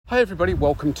Hi everybody,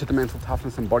 welcome to the Mental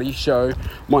Toughness and Body Show.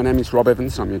 My name is Rob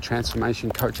Evans. I'm your transformation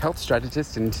coach, health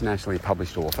strategist and internationally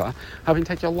published author, helping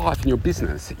take your life and your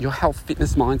business, your health,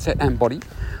 fitness, mindset and body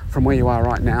from where you are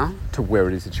right now to where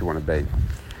it is that you want to be.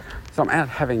 So I'm out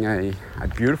having a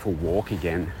beautiful walk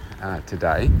again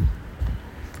today.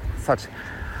 Such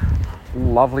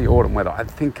lovely autumn weather. I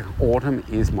think autumn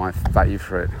is my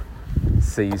favourite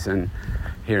season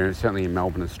here, certainly in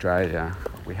Melbourne, Australia.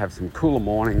 We have some cooler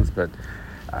mornings, but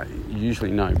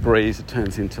usually no breeze. It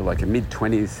turns into like a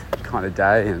mid-20s kind of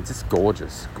day, and it's just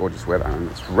gorgeous weather, and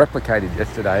it's replicated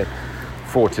yesterday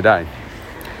for today.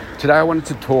 Today I wanted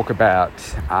to talk about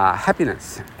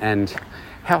happiness and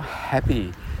how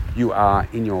happy you are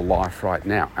in your life right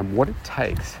now and what it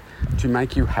takes to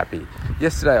make you happy.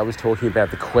 Yesterday I was talking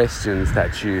about the questions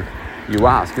that you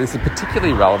ask, and this is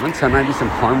particularly relevant, so maybe some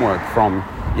homework from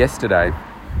yesterday.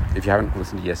 If you haven't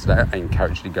listened to yesterday, I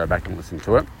encourage you to go back and listen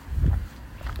to it.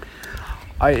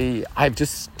 I've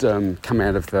just come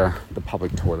out of the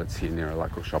public toilets here near a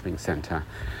local shopping centre,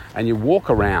 and you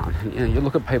walk around and you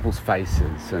look at people's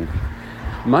faces, and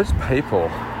most people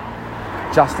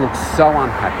just look so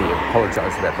unhappy. I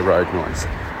apologise about the road noise.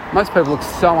 Most people look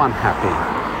so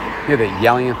unhappy. They're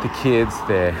yelling at the kids,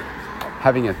 they're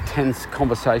having a tense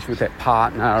conversation with their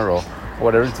partner or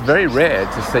whatever. It's very rare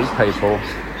to see people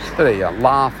that are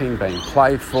laughing, being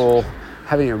playful,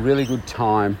 having a really good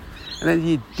time. And then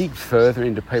you dig further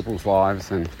into people's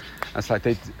lives, and it's like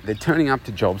they're turning up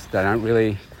to jobs they don't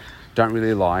really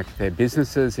like. Their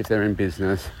businesses, if they're in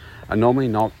business, are normally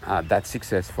not that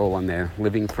successful, and they're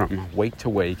living from week to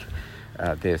week.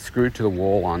 They're screwed to the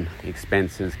wall on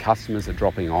expenses. Customers are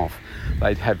dropping off.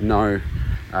 They have no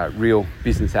real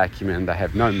business acumen. They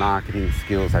have no marketing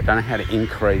skills. They don't know how to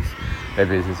increase their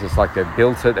business. It's like they've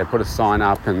built it, they put a sign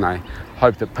up, and they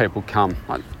hope that people come.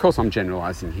 Of course, I'm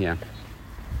generalising here.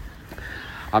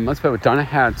 Most people don't know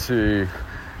how to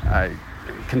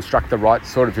construct the right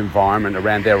sort of environment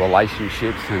around their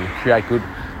relationships and create good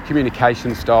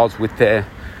communication styles with their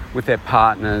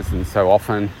partners, and so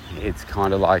often it's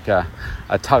kind of like a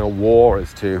tug of war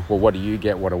as to, well, what do you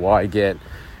get, what do I get?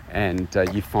 And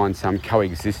you find some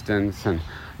coexistence, and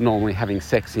normally having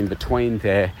sex in between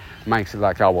there makes it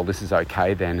like, oh, well, this is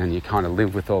okay then, and you kind of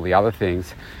live with all the other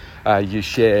things. You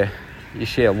share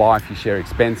life, you share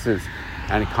expenses,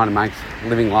 and it kind of makes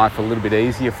living life a little bit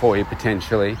easier for you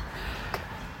potentially.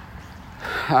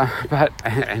 But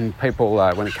people,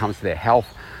 when it comes to their health,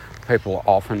 people are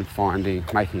often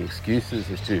making excuses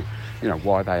as to,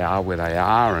 why they are where they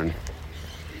are, and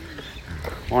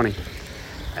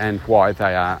why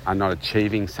they are not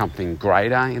achieving something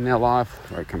greater in their life.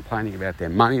 They're complaining about their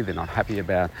money. They're not happy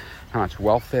about how much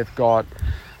wealth they've got.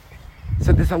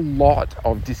 So there's a lot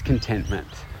of discontentment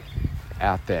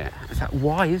out there. So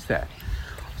why is that?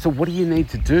 So what do you need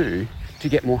to do to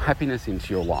get more happiness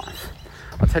into your life?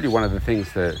 I'll tell you, one of the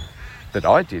things that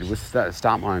I did was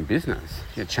start my own business,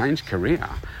 change career.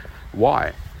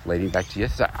 Why? Leading back to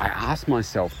yesterday, I asked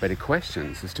myself better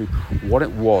questions as to what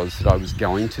it was that I was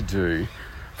going to do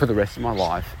for the rest of my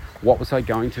life. Where was I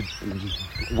going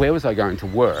to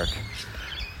work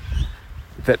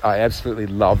that I absolutely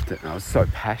loved it, and I was so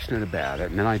passionate about it.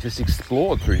 And then I just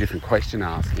explored through different question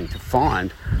asking to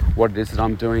find what it is that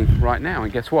I'm doing right now.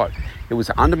 And guess what? It was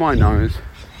under my nose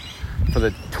for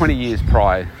the 20 years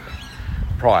prior.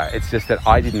 It's just that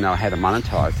I didn't know how to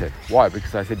monetize it. Why?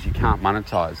 Because I said you can't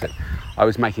monetize it. I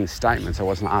was making statements. I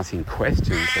wasn't asking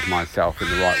questions of myself in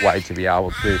the right way to be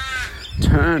able to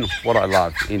turn what I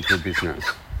love into a business.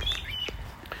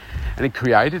 And it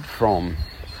created from,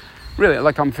 really,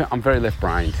 like I'm very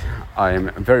left-brained. I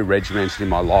am very regimented in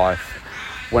my life.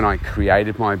 When I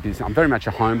created my business, I'm very much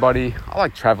a homebody. I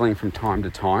like traveling from time to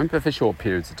time, but for short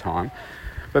periods of time.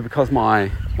 But because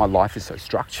my life is so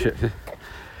structured,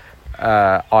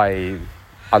 I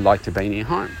like to be near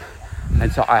home.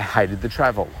 And so I hated the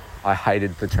travel. I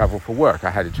hated the travel for work.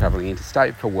 I hated traveling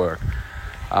interstate for work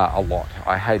a lot.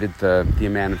 I hated the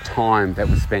amount of time that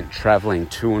was spent traveling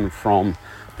to and from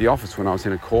the office when I was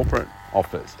in a corporate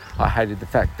office. I hated the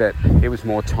fact that it was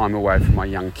more time away from my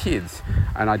young kids,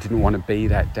 and I didn't want to be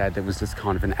that dad that was just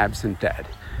kind of an absent dad.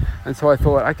 And so I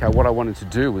thought, okay, what I wanted to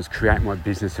do was create my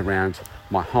business around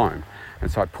my home. And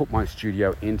so I put my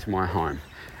studio into my home,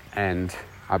 and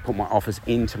I put my office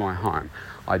into my home.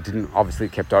 I obviously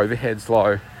kept overheads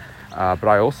low, but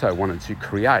I also wanted to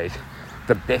create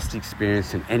the best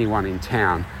experience in anyone in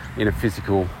town in a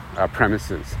physical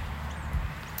premises.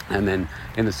 And then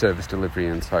in the service delivery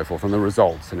and so forth, and the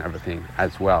results and everything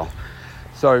as well.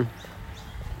 So,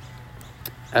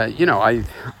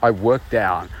 I worked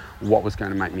out what was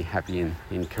going to make me happy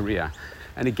in career.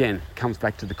 And again, it comes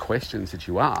back to the questions that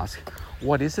you ask.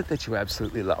 What is it that you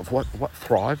absolutely love? What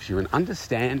thrives you? And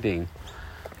understanding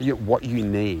what you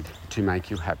need to make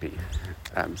you happy.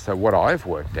 So what I've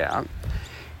worked out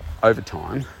over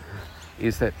time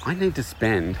is that I need to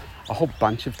spend a whole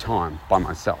bunch of time by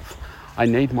myself. I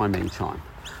need my me time.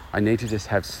 I need to just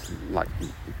have like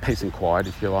peace and quiet,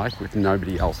 if you like, with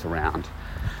nobody else around.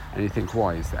 And you think,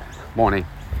 why is that? Morning.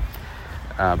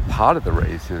 Part of the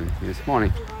reason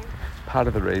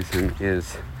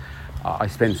is I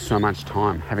spend so much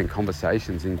time having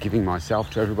conversations and giving myself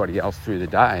to everybody else through the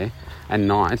day and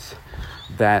nights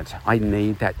that I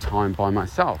need that time by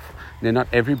myself. Now, not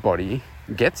everybody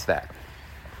gets that.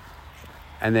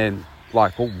 And then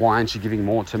like, well, why aren't you giving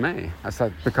more to me? I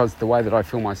said, because the way that I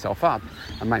fill myself up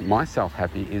and make myself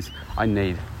happy is I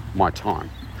need my time.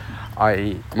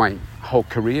 My whole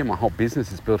career, my whole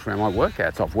business is built around my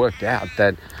workouts. I've worked out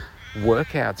that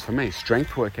workouts for me,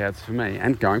 strength workouts for me,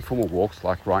 and going for more walks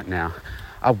like right now,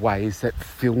 are ways that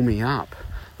fill me up.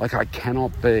 Like, I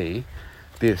cannot be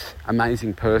this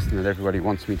amazing person that everybody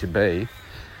wants me to be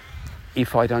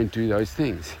if I don't do those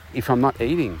things, if I'm not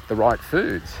eating the right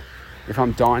foods, if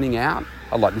I'm dining out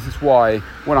a lot. This is why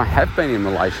when I have been in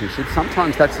relationships,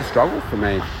 sometimes that's a struggle for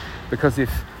me, because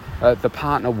if the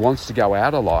partner wants to go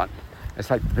out a lot, it's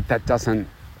like, but that doesn't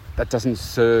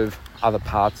serve other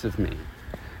parts of me.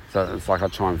 So it's like I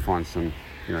try and find some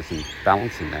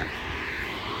balance in that.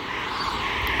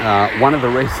 One of the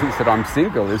reasons that I'm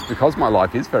single is because my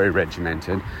life is very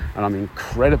regimented, and I'm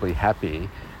incredibly happy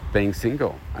being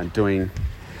single and doing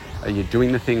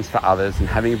the things for others and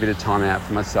having a bit of time out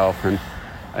for myself, and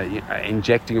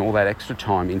injecting all that extra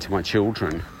time into my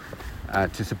children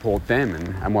to support them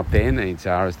and what their needs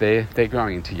are as they're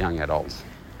growing into young adults.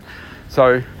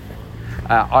 So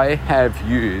I have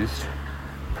used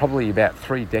probably about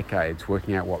 3 decades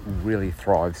working out what really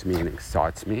thrives me and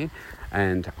excites me,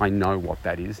 and I know what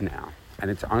that is now.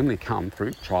 And it's only come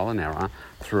through trial and error,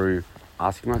 through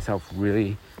asking myself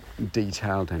really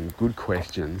detailed and good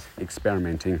questions,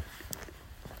 experimenting,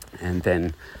 and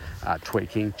then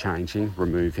tweaking, changing,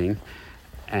 removing,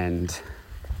 and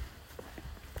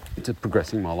to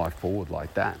progressing my life forward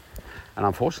like that. And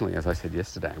unfortunately, as I said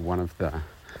yesterday, one of the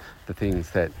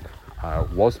things that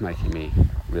was making me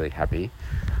really happy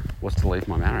was to leave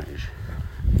my marriage.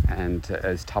 And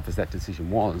as tough as that decision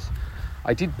was,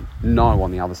 I did know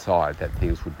on the other side that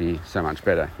things would be so much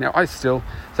better. Now, so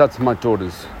that's my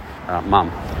daughter's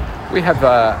mum. We have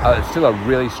still a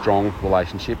really strong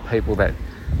relationship. People that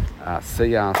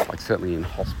see us, like certainly in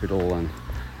hospital and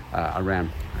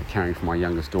around caring for my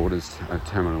youngest daughter's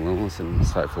terminal illness and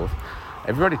so forth,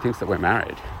 everybody thinks that we're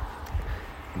married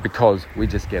because we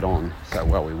just get on so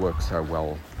well. We work so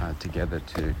well together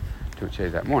to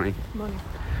achieve that. Morning.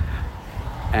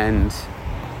 And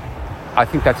I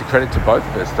think that's a credit to both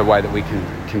of us, the way that we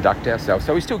can conduct ourselves.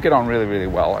 So we still get on really, really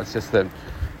well. It's just that,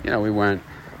 we weren't,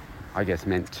 I guess,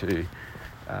 meant to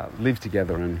live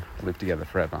together and live together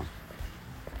forever.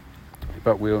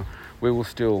 But we will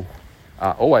still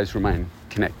always remain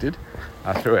connected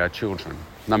through our children,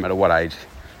 no matter what age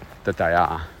that they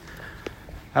are.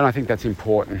 And I think that's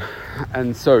important.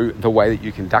 And so the way that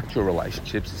you conduct your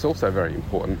relationships is also very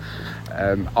important.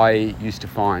 I used to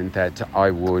find that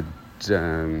I would,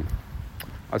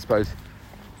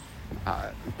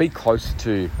 be close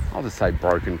to, I'll just say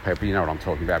broken people. You know what I'm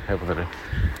talking about. People that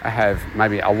have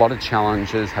maybe a lot of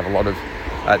challenges, have a lot of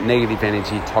negative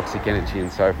energy, toxic energy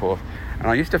and so forth. And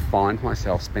I used to find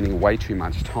myself spending way too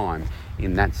much time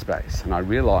in that space. And I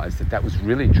realised that was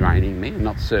really draining me and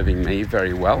not serving me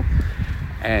very well.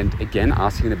 And again,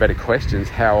 asking the better questions.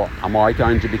 How am I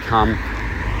going to become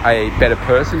a better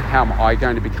person? How am I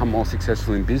going to become more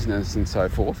successful in business and so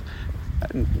forth?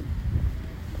 And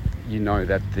you know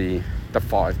that the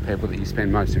 5 people that you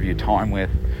spend most of your time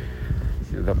with,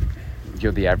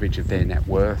 you're the average of their net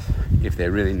worth. If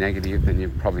they're really negative, then you're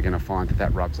probably going to find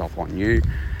that rubs off on you.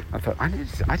 I thought,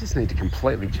 I just need to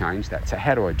completely change that. So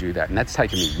how do I do that? And that's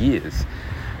taken me years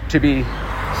to be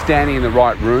standing in the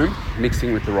right room,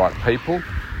 mixing with the right people.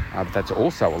 But that's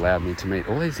also allowed me to meet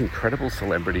all these incredible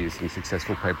celebrities and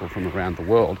successful people from around the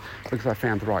world because I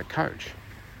found the right coach.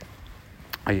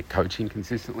 I get coaching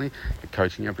consistently, get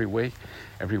coaching every week.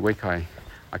 Every week I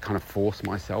kind of force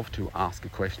myself to ask a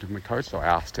question of my coach. So I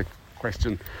asked a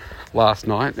question last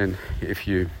night, and if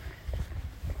you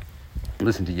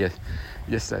listen to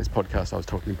yesterday's podcast, I was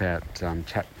talking about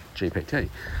ChatGPT.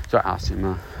 So I asked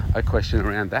him a question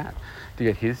around that to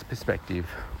get his perspective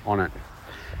on it.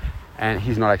 And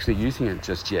he's not actually using it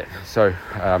just yet. So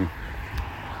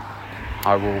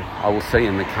I will see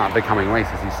in the coming weeks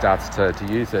as he starts to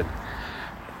use it.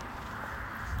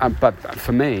 But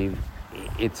for me,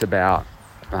 it's about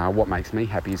what makes me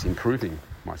happy is improving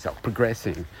myself,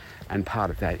 progressing. And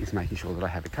part of that is making sure that I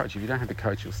have a coach. If you don't have a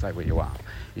coach, you'll stay where you are.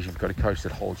 If you've got a coach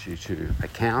that holds you to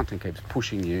account and keeps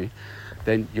pushing you,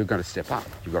 then you're going to step up.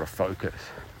 You've got to focus.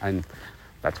 And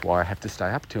that's why I have to stay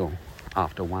up till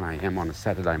after 1 a.m. on a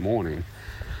Saturday morning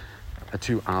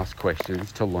to ask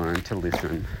questions, to learn, to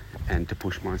listen, and to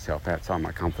push myself outside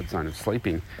my comfort zone of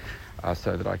sleeping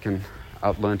so that I can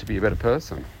learn to be a better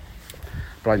person.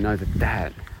 But I know that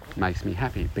that makes me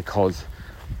happy because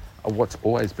what's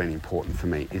always been important for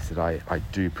me is that I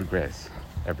do progress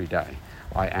every day.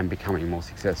 I am becoming more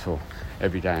successful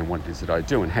every day in what it is that I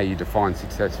do. And how you define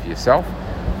success for yourself,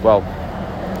 well,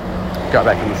 go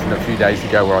back and listen to a few days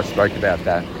ago where I spoke about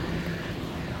that.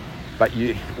 But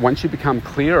once you become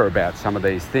clearer about some of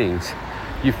these things,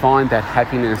 you find that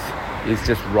happiness is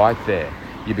just right there.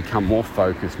 You become more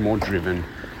focused, more driven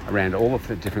around all of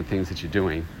the different things that you're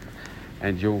doing,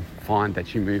 and you'll find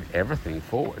that you move everything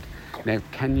forward. Now,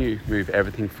 can you move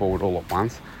everything forward all at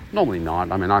once? Normally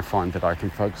not. I mean, I find that I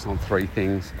can focus on 3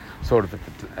 things sort of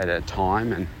at a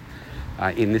time, and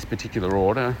in this particular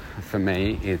order, for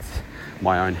me, it's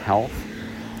my own health,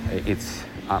 it's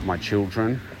my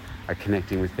children,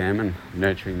 connecting with them and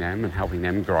nurturing them and helping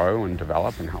them grow and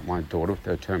develop, and help my daughter with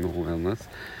her terminal illness.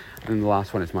 And the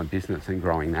last one is my business and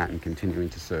growing that and continuing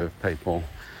to serve people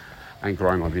and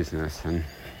grow my business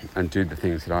and do the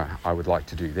things that I would like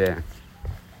to do there.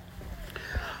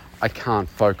 I can't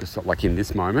focus, like in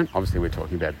this moment, obviously we're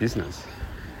talking about business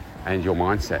and your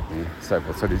mindset and so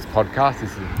forth. So this podcast,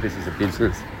 this is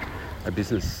a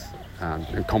business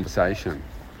conversation.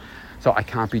 So I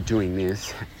can't be doing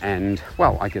this, and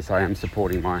well, I guess I am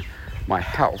supporting my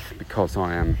health because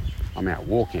I'm out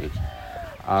walking,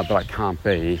 but I can't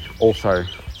be also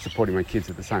supporting my kids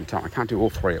at the same time. I can't do all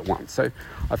 3 at once. So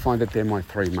I find that they're my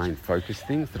 3 main focus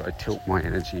things that I tilt my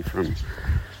energy from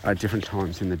different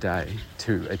times in the day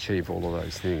to achieve all of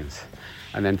those things.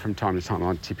 And then from time to time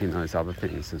I tip in those other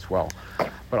things as well.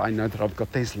 But I know that I've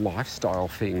got these lifestyle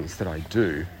things that I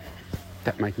do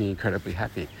that make me incredibly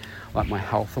happy, like my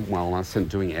health and wellness and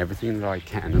doing everything that I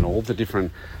can, and all the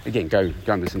different, again, go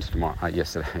and listen to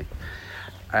yesterday,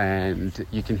 and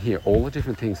you can hear all the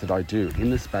different things that I do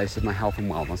in the space of my health and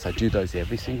wellness. I do those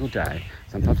every single day.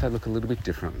 Sometimes they look a little bit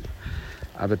different,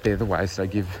 but they're the ways that I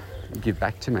give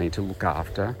back to me to look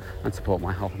after and support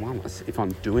my health and wellness. If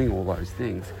I'm doing all those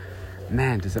things,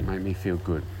 man, does it make me feel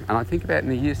good. And I think about in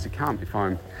the years to come, if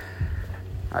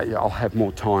I'll have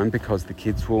more time because the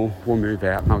kids will move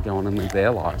out and they'll go on and live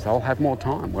their lives. I'll have more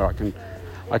time where I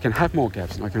can have more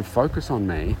gaps and I can focus on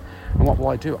me. And what will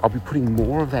I do? I'll be putting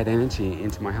more of that energy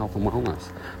into my health and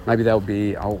wellness. Maybe I'll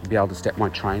be able to step my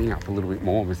training up a little bit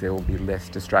more because there will be less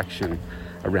distraction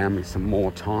around me, some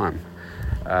more time.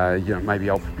 Maybe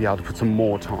I'll be able to put some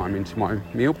more time into my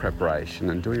meal preparation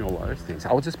and doing all those things.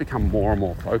 I'll just become more and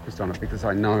more focused on it because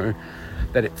I know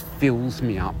that it fills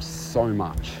me up so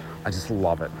much. I just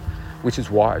love it, which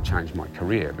is why I changed my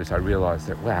career, because I realised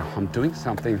that, wow, I'm doing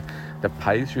something that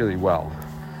pays really well,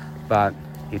 but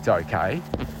it's okay,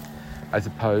 as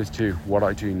opposed to what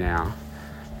I do now,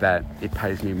 that it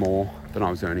pays me more than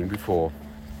I was earning before,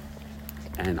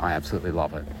 and I absolutely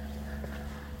love it.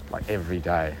 Like every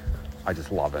day, I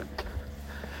just love it,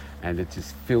 and it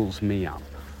just fills me up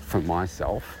for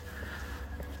myself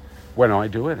when I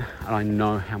do it, and I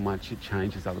know how much it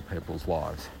changes other people's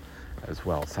lives as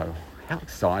well. So how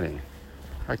exciting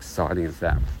is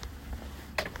that?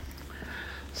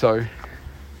 So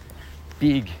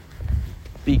big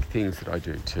things that I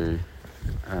do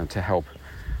to help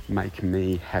make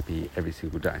me happy every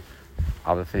single day.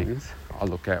 Other things I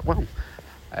look at, well,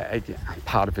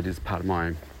 part of it is part of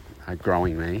my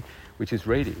growing me, which is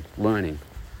reading, learning,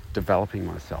 developing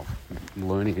myself,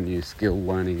 learning a new skill,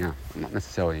 not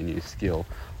necessarily a new skill,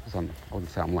 because I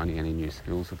wouldn't say I'm learning any new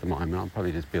skills at the moment. I'm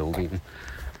probably just building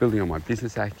on my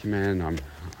business acumen. I'm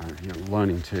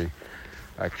learning to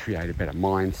create a better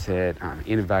mindset,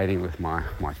 innovating with my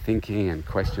thinking and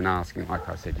question asking, like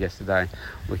I said yesterday,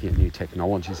 looking at new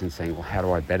technologies and saying, well, how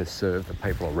do I better serve the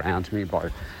people around me by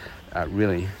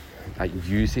really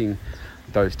using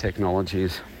those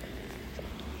technologies.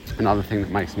 Another thing that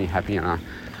makes me happy in a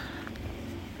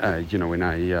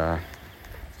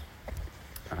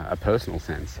personal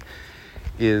sense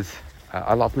is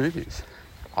I love movies.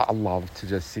 I love to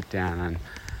just sit down and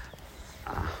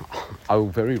I will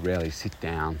very rarely sit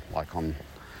down like on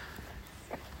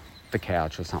the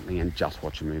couch or something and just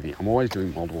watch a movie. I'm always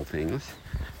doing multiple things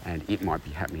and it might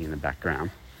be happening in the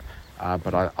background,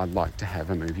 but I'd like to have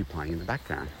a movie playing in the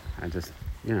background and just,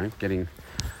 getting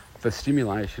the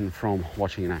stimulation from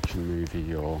watching an action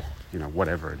movie or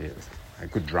whatever it is, a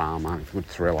good drama, a good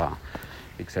thriller,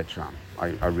 etc.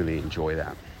 I really enjoy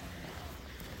that.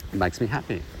 It makes me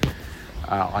happy.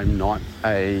 I'm not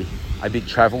a big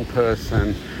travel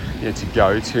person, to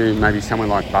go to maybe somewhere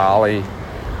like Bali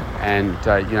and,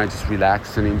 just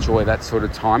relax and enjoy that sort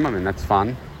of time. I mean, that's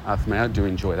fun for me. I do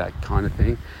enjoy that kind of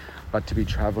thing. But to be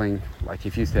traveling, like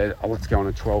if you said, let's go on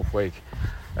a 12-week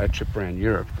trip around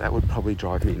Europe, that would probably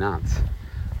drive me nuts.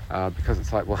 Because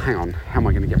it's like, well, hang on, how am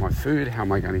I going to get my food? How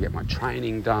am I going to get my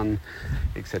training done?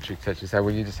 Etc., etc. So,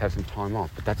 well, you just have some time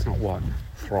off. But that's not what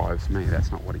thrives me.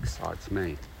 That's not what excites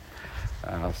me.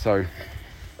 So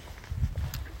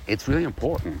it's really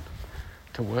important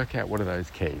to work out what are those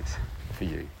keys for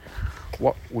you.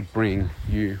 What would bring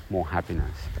you more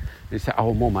happiness? You say,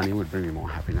 more money would bring me more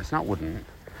happiness. No, it wouldn't.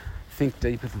 Think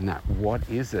deeper than that. What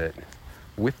is it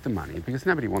with the money? Because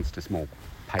nobody wants just more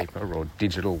paper or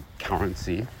digital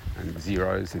currency and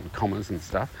zeros and commas and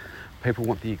stuff. People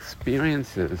want the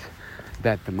experiences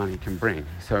that the money can bring.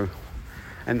 So,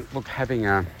 and look,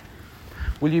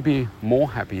 will you be more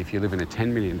happy if you live in a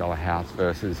 $10 million house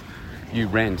versus you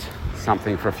rent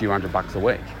something for a few $100 a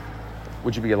week?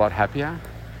 Would you be a lot happier?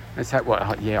 And say,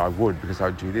 well, yeah, I would, because I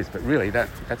would do this. But really, that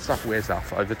stuff wears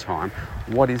off over time.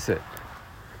 What is it?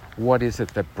 What is it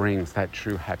that brings that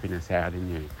true happiness out in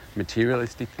you?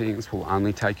 Materialistic things will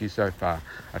only take you so far.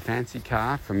 A fancy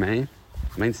car, for me,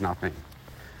 means nothing.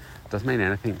 It doesn't mean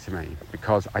anything to me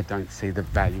because I don't see the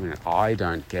value in it. I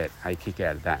don't get a kick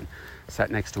out of that. Sat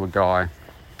next to a guy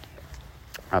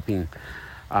up in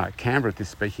Canberra at this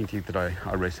speaking gig that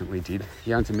I recently did.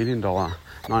 He owns $1 million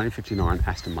 1959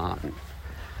 Aston Martin.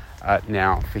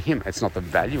 Now, for him, it's not the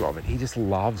value of it. He just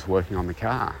loves working on the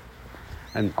car.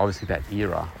 And obviously that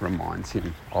era reminds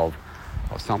him of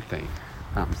something.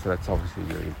 So that's obviously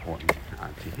really important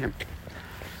to him.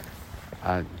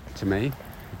 To me,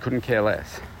 he couldn't care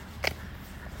less.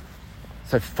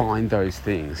 So find those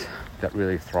things that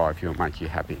really thrive you and make you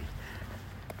happy.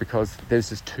 Because there's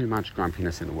just too much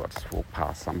grumpiness in the world. Just walked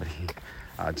past somebody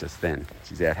just then.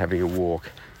 She's out having a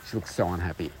walk. She looks so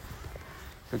unhappy.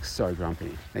 She looks so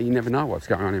grumpy. Now, you never know what's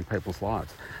going on in people's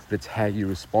lives. But it's how you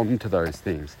respond to those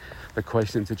things. The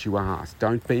questions that you ask.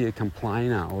 Don't be a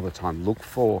complainer all the time. Look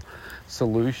for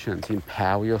solutions.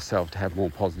 Empower yourself to have more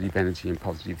positive energy and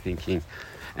positive thinking.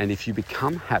 And if you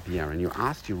become happier and you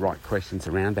ask your right questions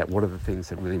around that, what are the things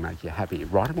that really make you happy?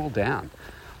 Write them all down.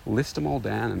 List them all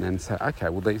down and then say, okay,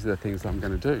 well, these are the things that I'm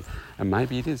going to do. And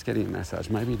maybe it is getting a massage.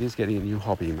 Maybe it is getting a new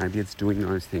hobby. Maybe it's doing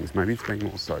those things. Maybe it's being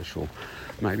more social.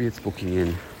 Maybe it's booking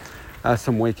in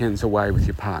some weekends away with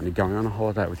your partner, going on a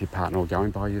holiday with your partner, or going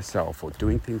by yourself, or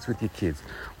doing things with your kids.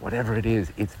 Whatever it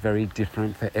is, it's very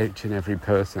different for each and every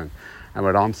person. And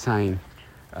what I'm saying,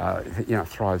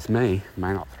 thrives me,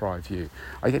 may not thrive you.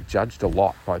 I get judged a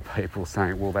lot by people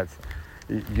saying, well,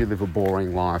 you live a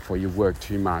boring life, or you work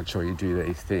too much, or you do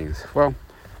these things. Well,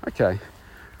 okay,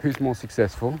 who's more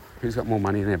successful? Who's got more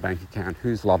money in their bank account?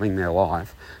 Who's loving their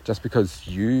life? Just because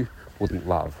you wouldn't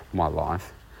love my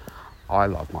life, I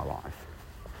love my life.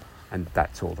 And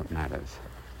that's all that matters.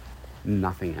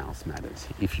 Nothing else matters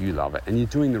if you love it. And you're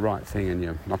doing the right thing and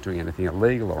you're not doing anything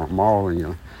illegal or immoral and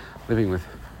you're living with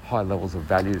high levels of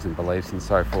values and beliefs and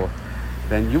so forth,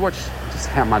 then you watch just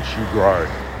how much you grow.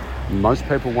 Most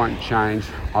people won't change.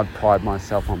 I pride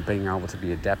myself on being able to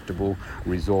be adaptable,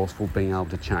 resourceful, being able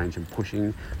to change and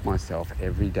pushing myself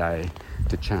every day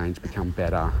to change, become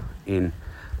better in,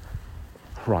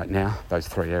 right now, those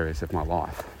 3 areas of my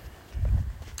life.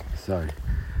 So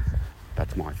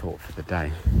that's my thought for the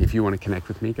day. If you want to connect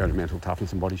with me, go to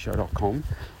mentaltoughnessandbodyshow.com. You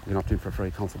can opt in for a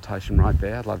free consultation right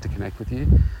there. I'd love to connect with you.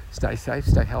 Stay safe,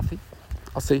 stay healthy.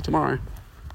 I'll see you tomorrow.